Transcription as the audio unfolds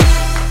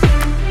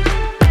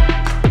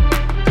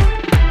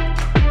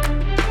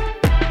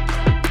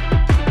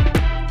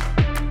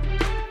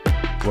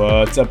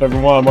What's up,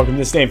 everyone? Welcome to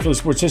this day in Philly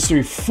sports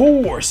history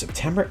for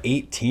September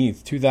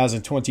 18th,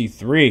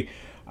 2023.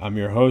 I'm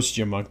your host,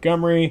 Jim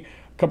Montgomery.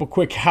 A couple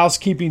quick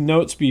housekeeping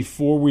notes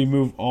before we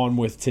move on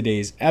with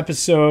today's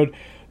episode.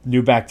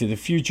 New Back to the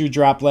Future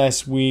dropped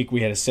last week.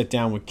 We had a sit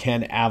down with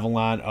Ken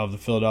Avalon of the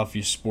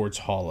Philadelphia Sports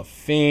Hall of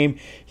Fame.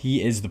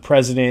 He is the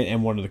president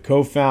and one of the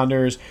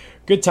co-founders.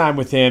 Good time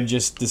with him,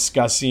 just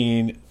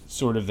discussing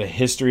sort of the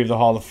history of the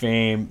Hall of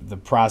Fame, the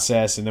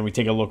process, and then we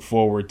take a look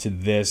forward to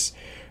this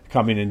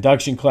coming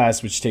induction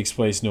class, which takes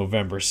place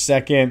November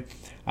 2nd.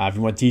 If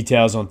you want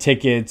details on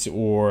tickets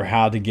or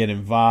how to get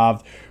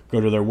involved,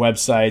 go to their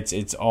websites.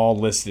 It's all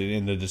listed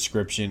in the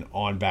description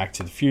on Back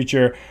to the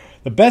Future.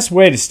 The best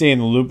way to stay in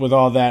the loop with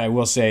all that, I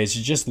will say, is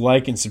to just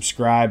like and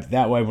subscribe.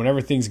 That way, whenever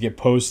things get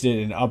posted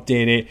and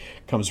updated,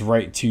 it comes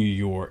right to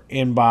your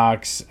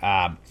inbox.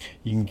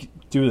 You can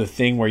do the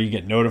thing where you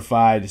get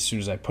notified as soon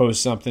as I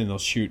post something. They'll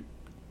shoot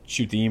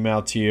the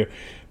email to you.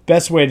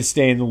 Best way to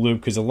stay in the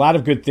loop, because a lot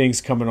of good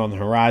things coming on the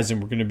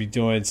horizon. We're going to be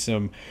doing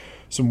some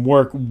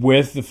work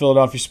with the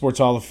Philadelphia Sports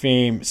Hall of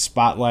Fame,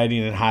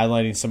 spotlighting and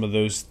highlighting some of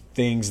those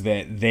things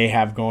that they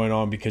have going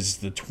on, because it's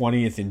the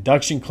 20th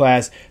induction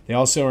class. They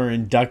also are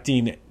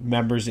inducting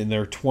members in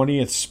their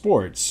 20th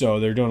sport, so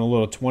they're doing a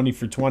little 20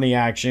 for 20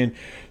 action.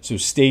 So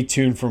stay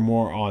tuned for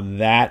more on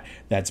that.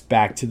 That's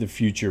Back to the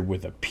Future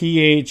with a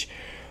PH.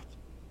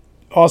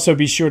 Also,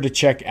 be sure to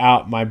check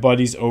out my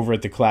buddies over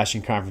at the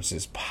Clashing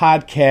Conferences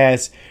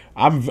podcast.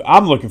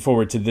 I'm looking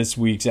forward to this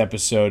week's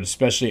episode,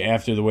 especially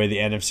after the way the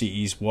NFC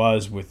East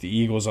was with the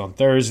Eagles on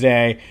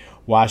Thursday,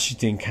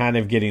 Washington kind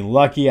of getting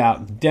lucky out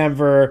in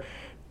Denver,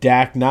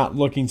 Dak not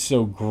looking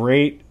so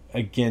great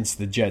against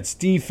the Jets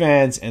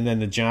defense, and then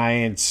the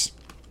Giants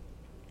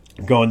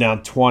going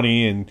down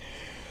 20 and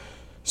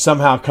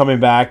somehow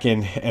coming back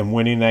and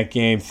winning that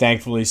game,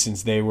 thankfully,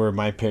 since they were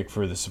my pick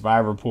for the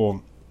Survivor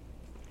Pool.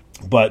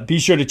 But be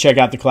sure to check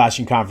out the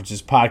Clashing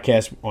Conferences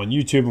podcast on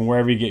YouTube and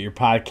wherever you get your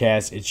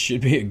podcasts. It should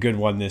be a good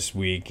one this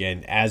week.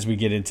 And as we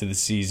get into the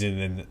season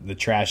and the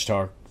trash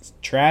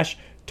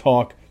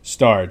talk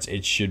starts,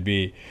 it should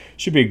be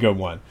a good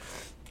one.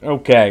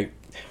 Okay,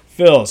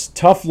 Phils,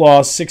 tough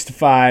loss,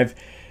 6-5.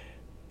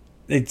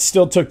 They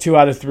still took 2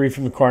 out of 3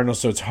 from the Cardinals,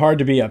 so it's hard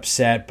to be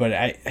upset. But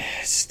I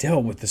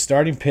still, with the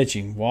starting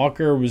pitching,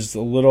 Walker was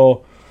a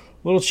little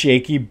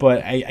shaky,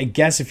 but I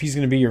guess if he's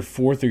going to be your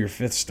 4th or your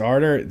 5th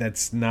starter,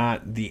 that's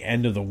not the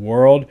end of the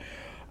world.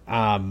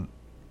 I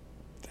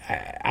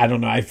don't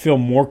know. I feel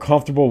more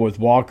comfortable with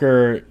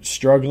Walker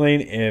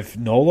struggling if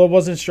Nola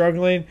wasn't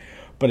struggling,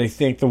 but I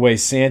think the way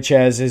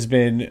Sanchez has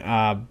been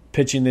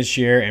pitching this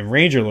year, and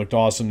Ranger looked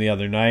awesome the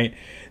other night,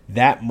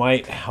 that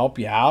might help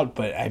you out.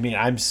 But,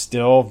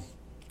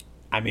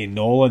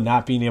 Nola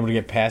not being able to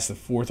get past the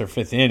 4th or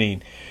 5th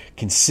inning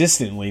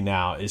consistently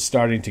now is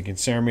starting to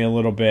concern me a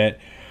little bit.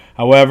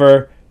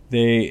 However,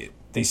 they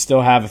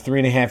still have a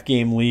 3.5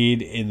 game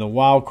lead in the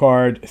wild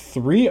card,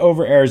 3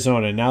 over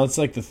Arizona. Now it's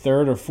like the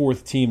 3rd or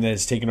 4th team that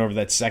has taken over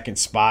that second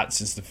spot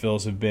since the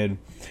Phils have been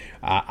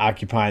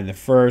occupying the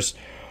first.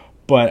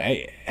 But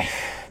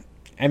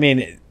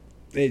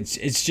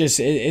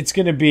it's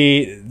going to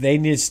be, they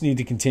just need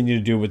to continue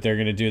to do what they're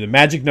going to do. The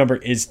magic number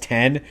is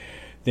 10.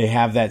 They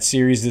have that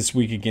series this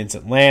week against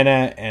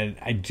Atlanta, and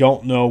I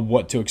don't know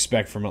what to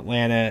expect from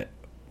Atlanta.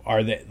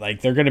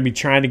 They're going to be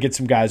trying to get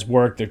some guys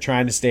work. They're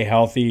trying to stay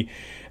healthy,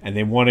 and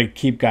they want to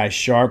keep guys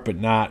sharp but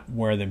not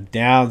wear them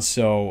down.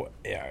 So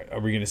are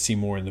we going to see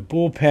more in the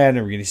bullpen?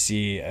 Are we going to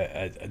see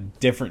a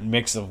different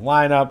mix of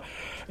lineup?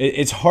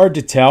 It's hard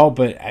to tell,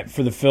 but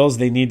for the Phils,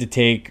 they need to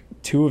take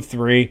 2 of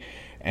 3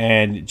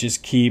 and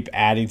just keep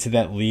adding to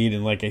that lead.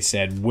 And like I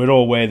said,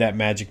 whittle away that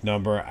magic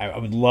number. I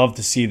would love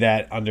to see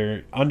that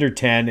under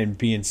 10 and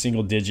be in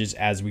single digits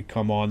as we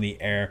come on the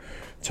air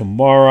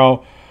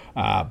tomorrow.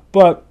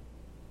 But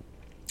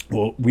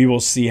well, we will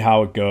see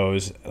how it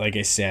goes. Like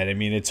I said,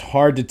 it's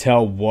hard to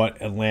tell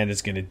what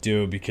Atlanta's going to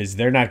do because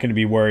they're not going to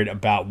be worried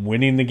about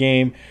winning the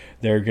game.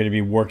 They're going to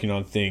be working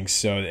on things.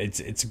 So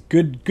it's a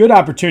good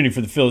opportunity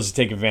for the Phillies to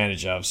take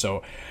advantage of.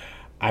 So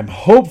I'm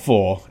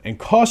hopeful and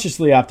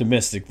cautiously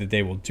optimistic that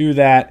they will do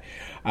that.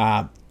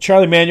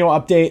 Charlie Manuel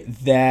update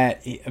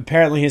that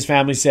apparently his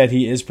family said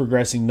he is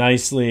progressing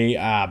nicely,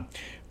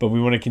 but we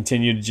want to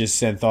continue to just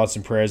send thoughts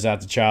and prayers out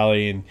to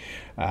Charlie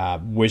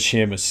and wish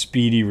him a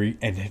speedy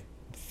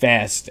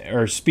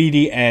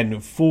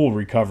and full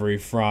recovery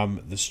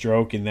from the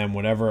stroke, and then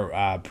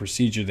whatever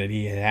procedure that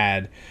he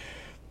had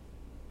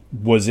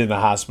was in the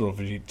hospital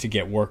to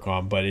get work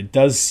on. But it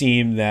does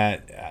seem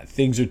that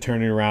things are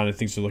turning around and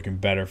things are looking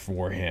better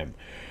for him.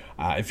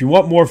 If you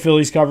want more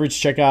Phillies coverage,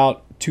 check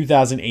out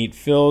 2008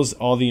 Phils.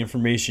 All the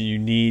information you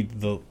need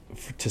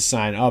to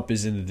sign up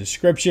is in the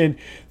description.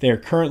 They are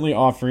currently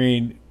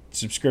offering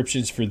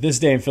subscriptions for This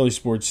Day in Philly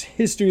Sports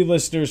History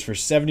listeners for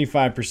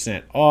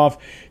 75% off.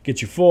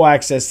 Get your full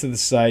access to the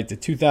site, the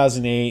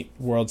 2008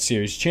 World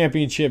Series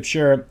Championship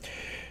shirt.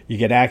 You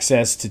get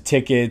access to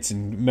tickets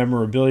and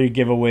memorabilia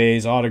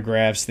giveaways,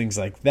 autographs, things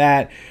like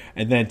that.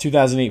 And then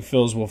 2008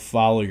 Phils will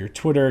follow your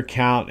Twitter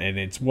account, and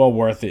it's well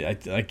worth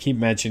it. I keep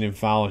mentioning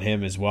following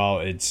him as well.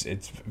 It's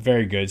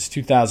very good. It's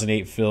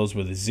 2008 Phils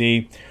with a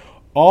Z.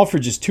 All for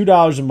just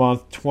 $2 a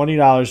month,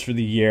 $20 for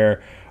the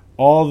year.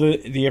 All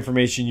the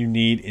information you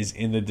need is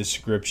in the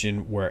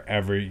description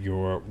wherever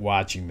you're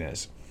watching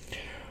this.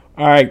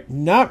 All right,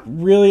 not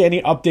really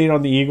any update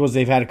on the Eagles.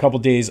 They've had a couple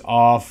days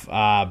off.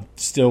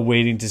 Still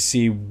waiting to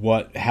see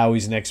what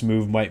Howie's next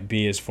move might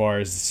be as far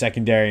as the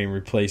secondary and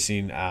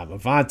replacing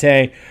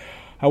Avante.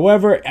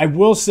 However, I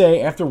will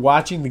say after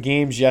watching the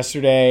games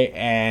yesterday,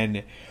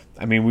 and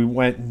I mean we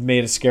went and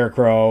made a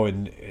scarecrow,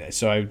 and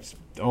so I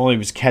only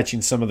was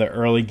catching some of the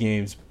early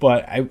games.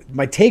 But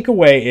my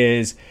takeaway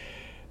is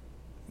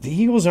the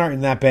Eagles aren't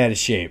in that bad a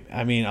shape.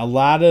 I mean, a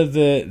lot of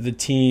the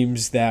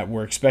teams that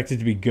were expected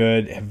to be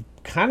good have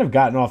kind of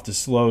gotten off to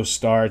slow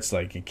starts,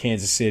 like in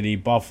Kansas City,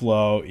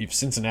 Buffalo,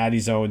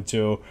 Cincinnati's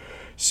 0-2.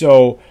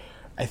 So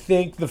I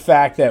think the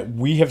fact that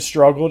we have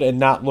struggled and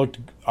not looked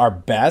our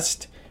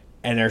best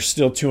and are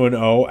still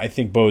 2-0, I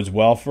think bodes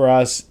well for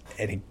us.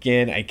 And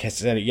again, I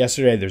said it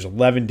yesterday, there's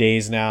 11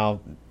 days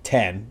now,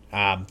 10,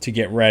 to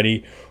get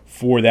ready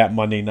for that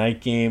Monday night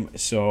game.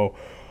 So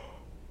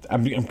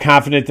I'm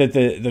confident that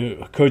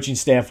the coaching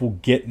staff will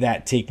get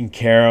that taken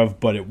care of.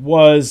 But it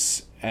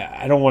was,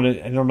 I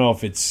don't know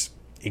if it's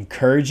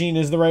encouraging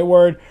is the right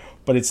word,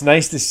 but it's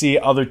nice to see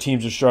other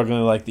teams are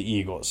struggling like the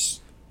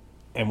Eagles.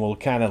 And we'll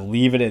kind of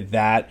leave it at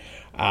that.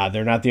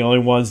 They're not the only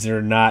ones that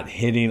are not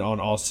hitting on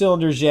all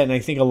cylinders yet, and I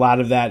think a lot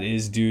of that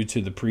is due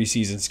to the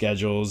preseason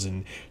schedules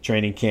and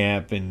training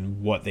camp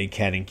and what they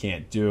can and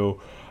can't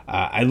do.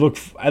 I look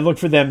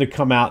for them to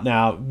come out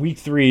now. Week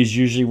 3 is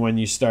usually when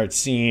you start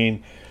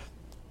seeing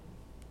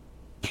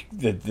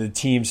the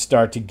teams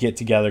start to get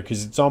together,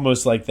 because it's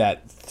almost like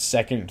that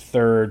second,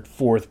 third,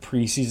 fourth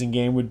preseason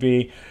game would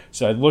be.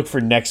 So I look for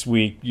next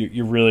week.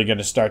 You're really going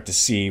to start to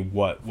see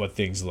what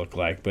things look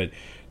like. But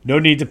no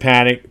need to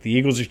panic. The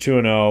Eagles are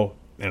 2-0,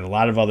 and a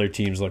lot of other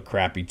teams look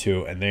crappy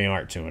too, and they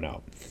aren't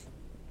 2-0.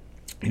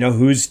 You know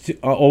who's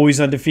always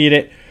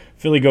undefeated?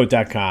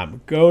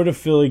 PhillyGoat.com. Go to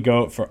Philly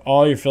Goat for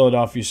all your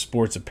Philadelphia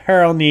sports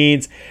apparel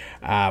needs,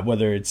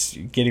 whether it's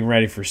getting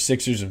ready for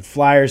Sixers and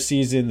Flyers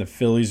season, the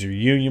Phillies or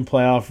Union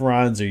playoff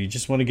runs, or you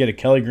just want to get a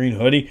Kelly Green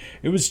hoodie.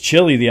 It was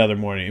chilly the other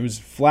morning. It was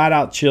flat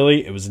out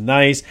chilly. It was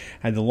nice.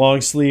 Had the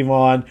long sleeve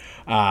on.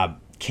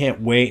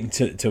 Can't wait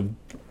to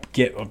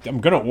get.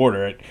 I'm going to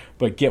order it,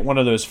 but get one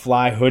of those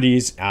fly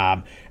hoodies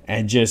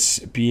and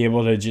just be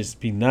able to just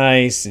be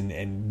nice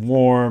and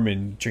warm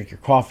and drink your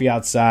coffee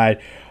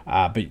outside.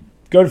 But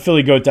go to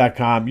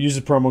PhillyGoat.com. Use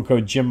the promo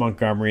code Jim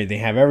Montgomery. They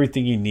have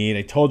everything you need.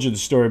 I told you the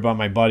story about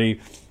my buddy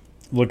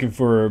looking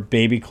for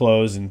baby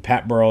clothes, and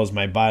Pat Burrell is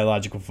my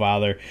biological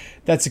father.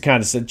 That's the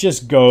kind of stuff.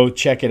 Just go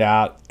check it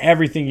out.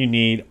 Everything you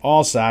need,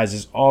 all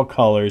sizes, all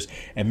colors,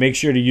 and make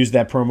sure to use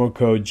that promo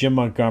code Jim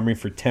Montgomery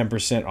for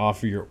 10%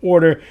 off of your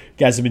order. You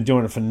guys have been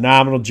doing a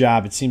phenomenal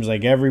job. It seems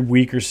like every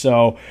week or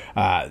so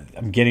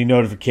I'm getting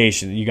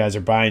notification that you guys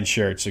are buying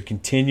shirts. So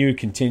continue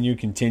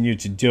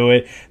to do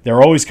it.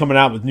 They're always coming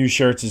out with new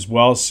shirts as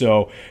well.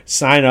 So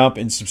sign up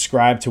and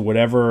subscribe to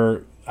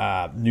whatever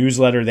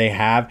newsletter they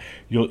have.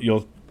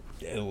 You'll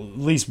at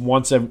least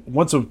once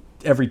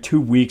every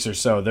 2 weeks or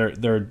so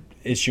they're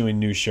issuing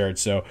new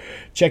shirts. So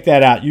check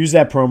that out. Use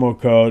that promo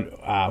code.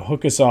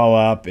 Hook us all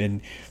up. And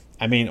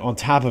I mean, on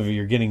top of it,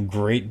 you're getting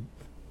great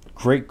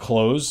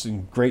clothes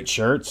and great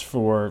shirts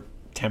for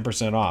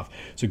 10% off.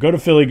 So go to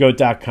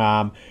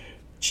PhillyGoat.com.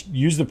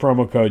 Use the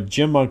promo code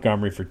Jim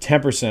Montgomery for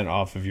 10%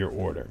 off of your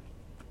order.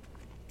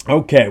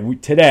 Okay,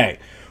 today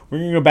we're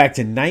going to go back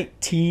to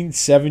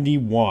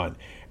 1971.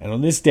 And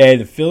on this day,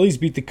 the Phillies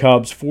beat the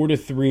Cubs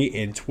 4-3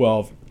 in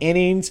 12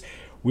 innings.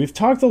 We've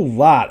talked a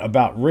lot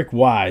about Rick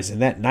Wise in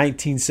that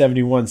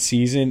 1971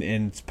 season,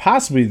 and it's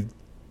possibly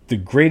the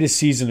greatest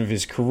season of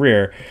his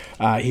career.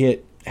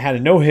 He had a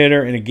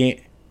no-hitter in a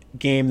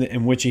game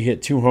in which he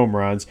hit 2 home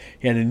runs.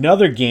 He had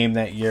another game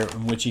that year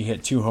in which he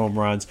hit 2 home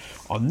runs.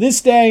 On this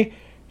day,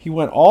 he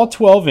went all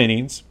 12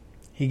 innings.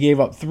 He gave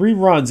up 3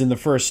 runs in the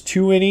first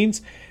 2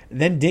 innings,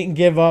 then didn't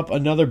give up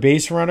another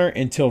base runner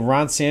until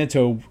Ron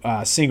Santo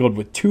singled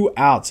with 2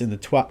 outs in the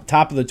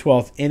top of the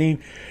 12th inning.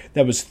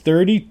 That was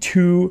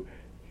 32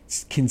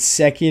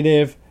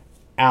 consecutive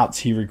outs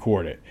he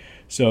recorded.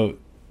 So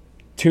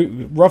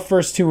rough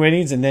first 2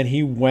 innings, and then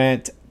he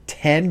went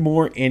 10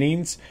 more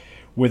innings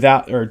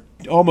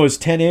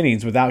almost 10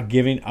 innings without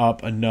giving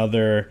up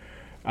another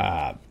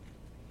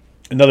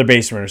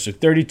base runner. So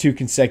 32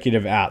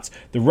 consecutive outs.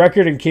 The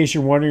record, in case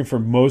you're wondering, for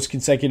most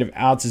consecutive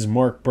outs is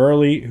Mark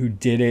Burley, who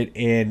did it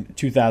in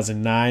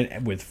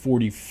 2009 with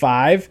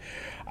 45.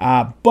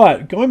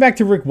 But going back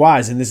to Rick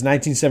Wise in this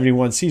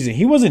 1971 season,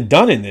 he wasn't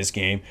done in this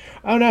game.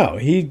 Oh no,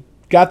 he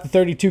got the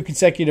 32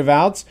 consecutive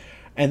outs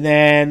and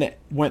then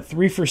went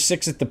 3 for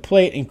 6 at the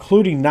plate,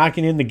 including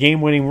knocking in the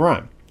game-winning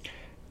run.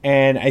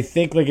 And I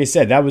think, like I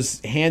said, that was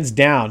hands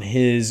down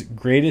his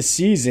greatest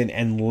season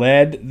and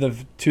led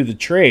to the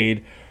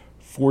trade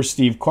for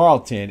Steve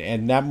Carlton.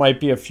 And that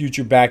might be a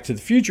future Back to the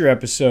Future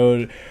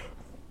episode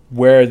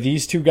where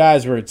these two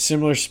guys were at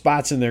similar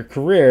spots in their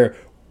career.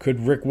 Could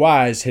Rick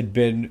Wise had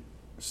been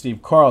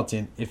Steve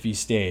Carlton if he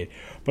stayed?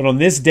 But on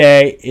this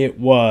day, it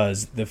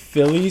was the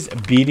Phillies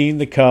beating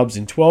the Cubs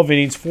in 12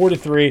 innings,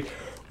 4-3.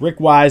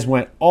 Rick Wise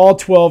went all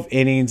 12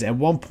 innings, at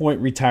one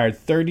point retired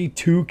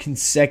 32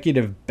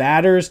 consecutive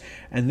batters,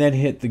 and then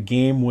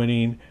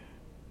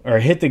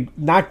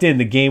knocked in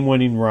the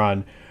game-winning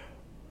run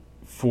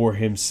for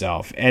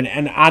himself.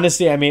 And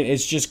honestly, I mean,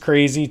 it's just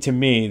crazy to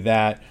me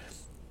that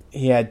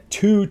he had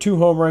two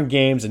home run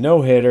games, a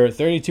no-hitter,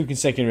 32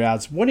 consecutive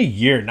outs. What a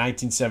year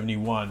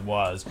 1971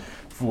 was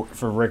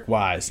for Rick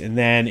Wise. And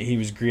then he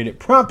was greeted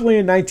promptly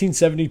in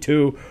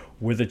 1972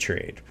 with a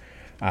trade.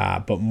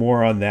 But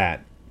more on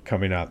that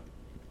coming up.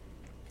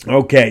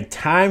 Okay,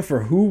 time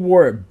for Who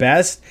Wore It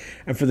Best.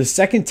 And for the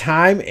second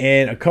time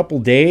in a couple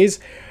days,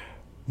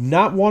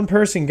 not one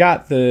person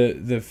got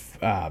the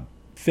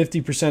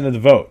 50% of the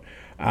vote.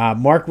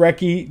 Mark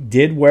Recchi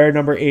did wear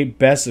number 8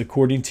 best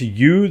according to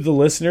you, the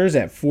listeners,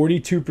 at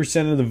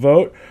 42% of the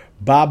vote.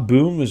 Bob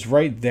Boone was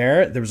right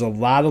there. There was a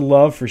lot of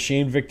love for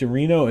Shane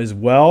Victorino as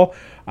well.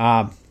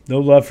 No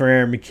love for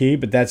Aaron McKie,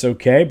 but that's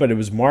okay. But it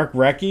was Mark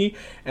Recchi,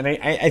 and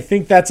I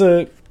think that's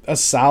a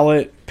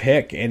solid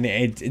pick. And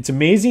it's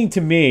amazing to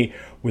me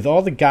with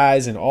all the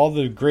guys and all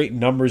the great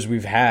numbers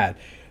we've had.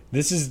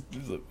 This is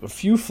a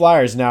few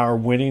Flyers now are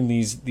winning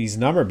these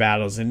number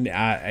battles, and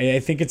I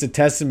think it's a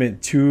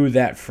testament to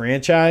that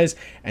franchise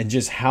and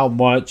just how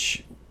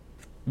much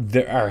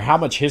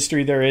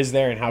history there is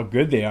there and how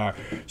good they are.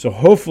 So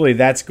hopefully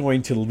that's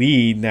going to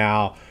lead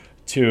now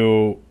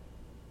to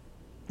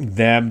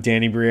them,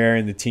 Danny Briere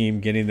and the team,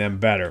 getting them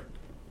better.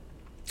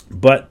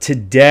 But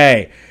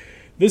today,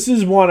 this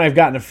is one I've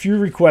gotten a few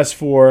requests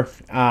for,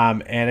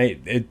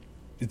 and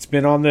it's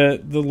been on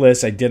the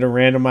list. I did a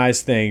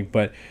randomized thing,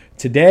 but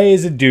today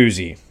is a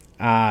doozy,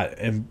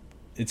 and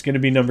it's going to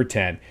be number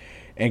 10.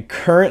 And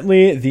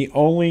currently, the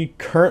only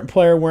current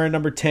player wearing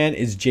number 10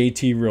 is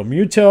JT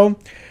Realmuto.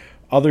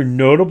 Other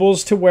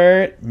notables to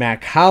wear it: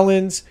 Mac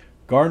Hollins,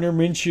 Gardner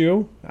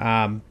Minshew.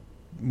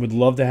 Would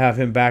love to have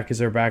him back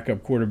as our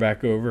backup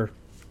quarterback over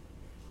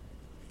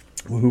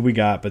who we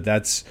got, but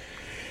that's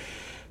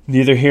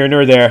neither here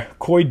nor there.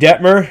 Koy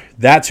Detmer,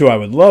 that's who I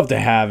would love to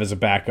have as a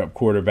backup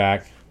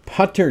quarterback.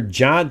 Punter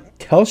John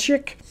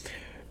Telchik,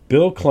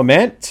 Bill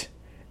Clement,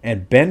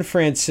 and Ben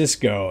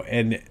Francisco.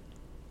 And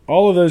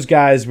all of those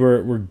guys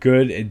were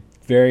good at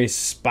various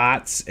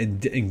spots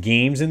and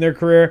games in their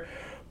career,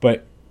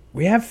 but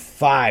we have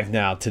 5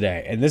 now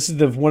today, and this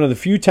is one of the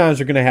few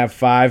times we're going to have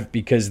 5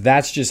 because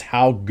that's just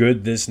how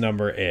good this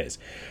number is.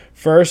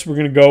 First, we're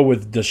going to go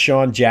with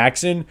Deshaun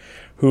Jackson,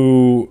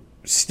 who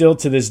still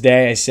to this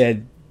day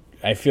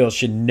I feel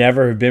should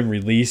never have been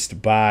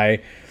released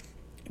by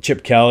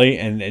Chip Kelly,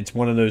 and it's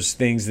one of those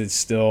things that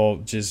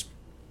still just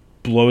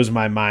blows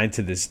my mind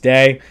to this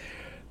day.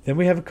 Then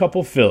we have a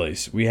couple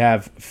Phillies. We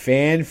have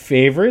fan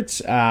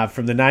favorites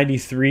from the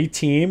 93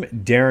 team,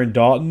 Darren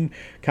Dalton,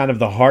 kind of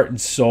the heart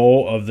and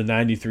soul of the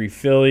 93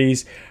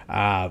 Phillies.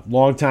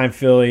 Longtime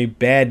Philly,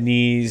 bad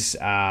knees,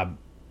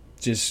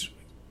 just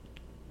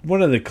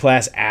one of the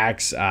class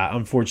acts,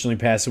 unfortunately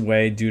passed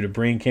away due to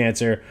brain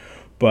cancer.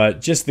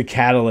 But just the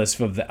catalyst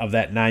of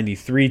that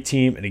 93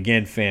 team. And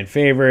again, fan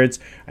favorites.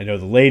 I know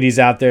the ladies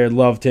out there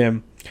loved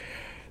him.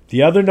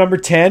 The other number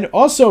 10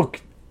 also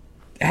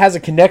has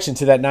a connection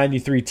to that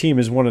 93 team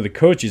as one of the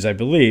coaches, I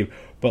believe.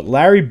 But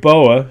Larry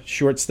Bowa,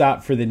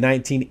 shortstop for the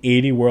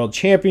 1980 World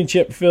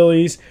Championship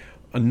Phillies,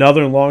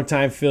 another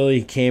longtime Philly.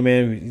 He came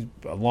in,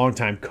 a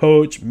longtime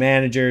coach,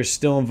 manager,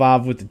 still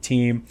involved with the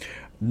team.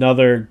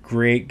 Another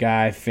great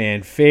guy,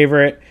 fan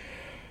favorite.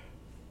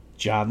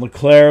 John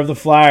LeClair of the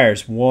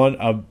Flyers,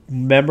 a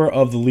member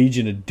of the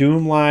Legion of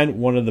Doom line,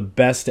 one of the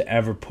best to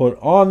ever put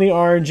on the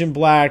orange and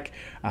black.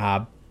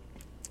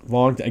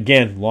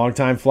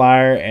 Longtime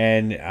Flyer,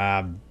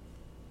 and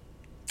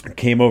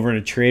came over in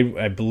a trade,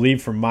 I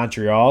believe, from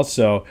Montreal.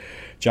 So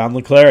John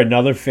LeClair,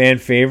 another fan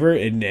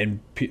favorite and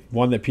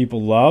one that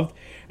people loved.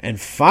 And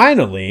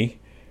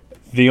finally,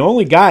 the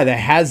only guy that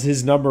has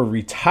his number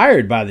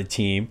retired by the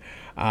team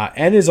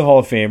and is a Hall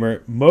of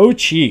Famer, Mo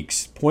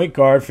Cheeks, point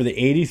guard for the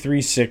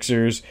 83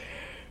 Sixers.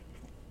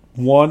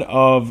 One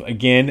of,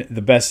 again,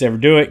 the best to ever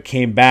do it,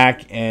 came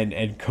back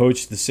and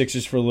coached the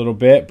Sixers for a little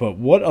bit. But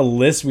what a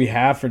list we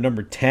have for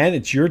number 10.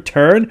 It's your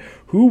turn.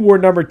 Who wore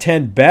number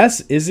 10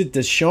 best? Is it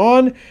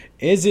Deshaun?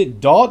 Is it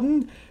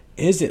Dalton?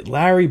 Is it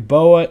Larry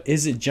Bowa?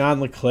 Is it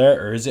John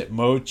LeClair? Or is it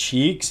Mo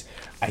Cheeks?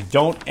 I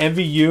don't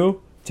envy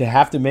you to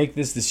have to make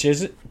this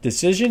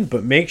decision,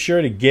 but make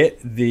sure to get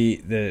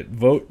the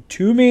vote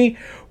to me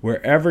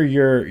wherever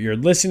you're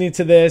listening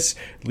to this.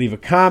 Leave a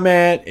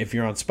comment. If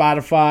you're on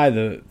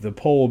Spotify, the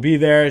poll will be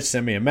there.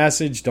 Send me a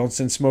message. Don't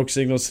send smoke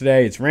signals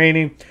today. It's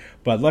raining.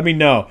 But let me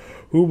know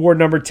who wore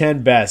number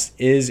 10 best.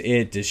 Is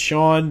it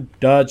Deshaun,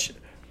 Dutch,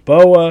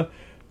 Bowa,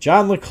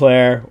 John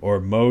LeClair, or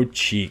Mo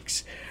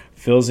Cheeks?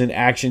 Phil's in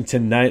action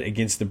tonight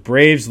against the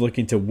Braves,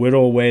 looking to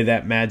whittle away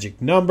that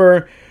magic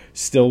number.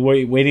 Still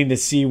waiting to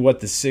see what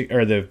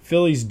the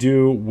Phillies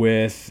do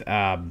with,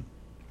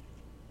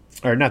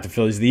 or not the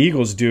Phillies, the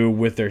Eagles do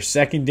with their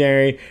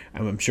secondary.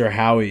 I'm sure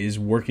Howie is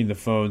working the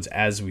phones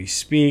as we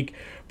speak.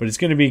 But it's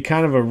going to be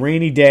kind of a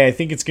rainy day. I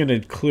think it's going to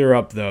clear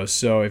up, though.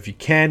 So if you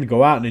can,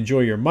 go out and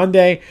enjoy your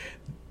Monday.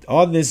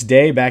 On this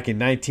day, back in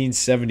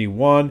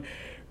 1971,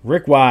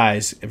 Rick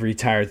Wise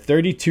retired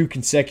 32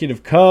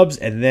 consecutive Cubs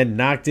and then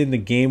knocked in the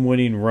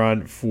game-winning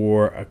run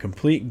for a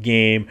complete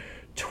game,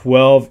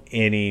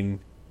 12-inning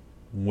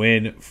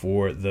win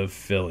for the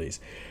Phillies.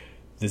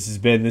 This has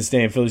been This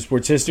Day in Philly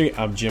Sports History.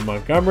 I'm Jim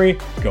Montgomery.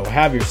 Go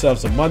have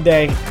yourselves a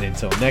Monday, and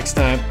until next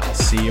time, I'll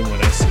see you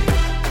when I see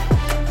you.